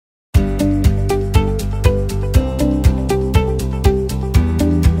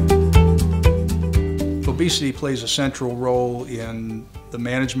Obesity plays a central role in the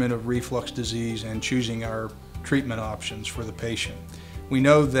management of reflux disease and choosing our treatment options for the patient. We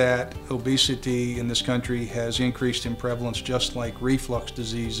know that obesity in this country has increased in prevalence just like reflux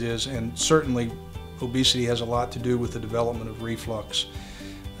disease is, and certainly obesity has a lot to do with the development of reflux.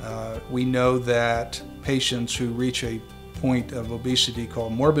 We know that patients who reach a point of obesity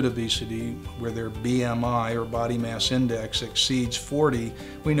called morbid obesity, where their BMI or body mass index exceeds 40,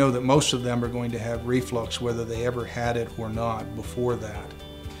 we know that most of them are going to have reflux whether they ever had it or not before that.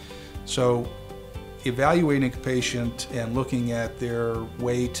 So evaluating a patient and looking at their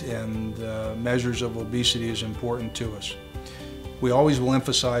weight and measures of obesity is important to us. We always will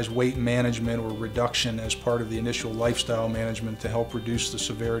emphasize weight management or reduction as part of the initial lifestyle management to help reduce the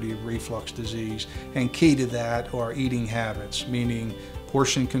severity of reflux disease. And key to that are eating habits, meaning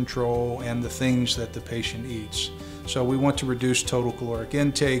portion control and the things that the patient eats. So we want to reduce total caloric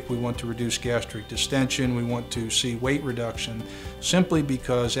intake, we want to reduce gastric distension, we want to see weight reduction, simply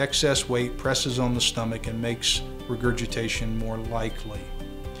because excess weight presses on the stomach and makes regurgitation more likely.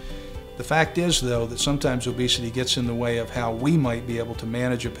 The fact is, though, that sometimes obesity gets in the way of how we might be able to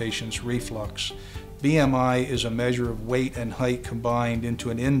manage a patient's reflux. BMI is a measure of weight and height combined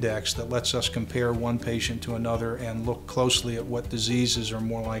into an index that lets us compare one patient to another and look closely at what diseases are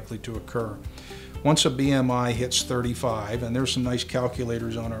more likely to occur. Once a BMI hits 35, and there's some nice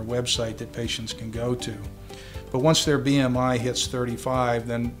calculators on our website that patients can go to, but once their BMI hits 35,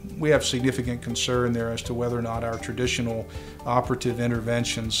 then we have significant concern there as to whether or not our traditional operative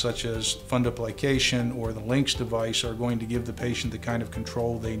interventions such as fundoplication or the Lynx device are going to give the patient the kind of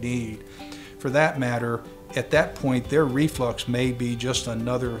control they need. For that matter, at that point their reflux may be just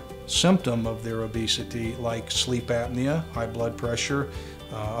another symptom of their obesity, like sleep apnea, high blood pressure,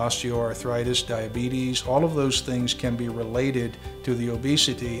 osteoarthritis, diabetes. All of those things can be related to the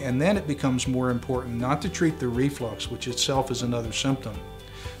obesity, and then it becomes more important not to treat the reflux, which itself is another symptom,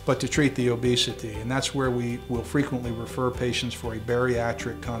 but to treat the obesity. And that's where we will frequently refer patients for a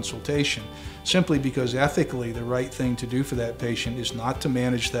bariatric consultation, simply because ethically the right thing to do for that patient is not to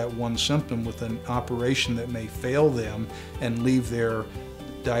manage that one symptom with an operation that may fail them and leave their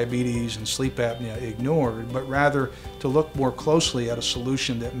diabetes and sleep apnea ignored, but rather to look more closely at a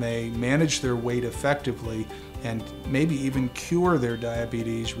solution that may manage their weight effectively and maybe even cure their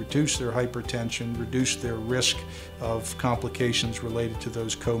diabetes, reduce their hypertension, reduce their risk of complications related to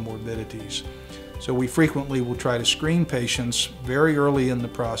those comorbidities. So we frequently will try to screen patients very early in the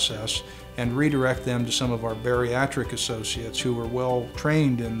process and redirect them to some of our bariatric associates who are well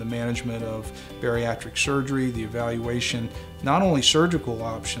trained in the management of bariatric surgery, the evaluation, not only surgical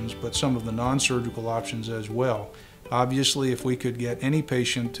options, but some of the non-surgical options as well. Obviously, if we could get any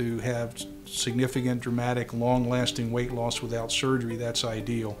patient to have significant, dramatic, long-lasting weight loss without surgery, that's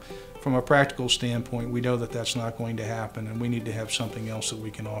ideal. From a practical standpoint, we know that that's not going to happen, and we need to have something else that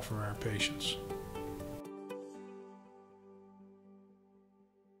we can offer our patients.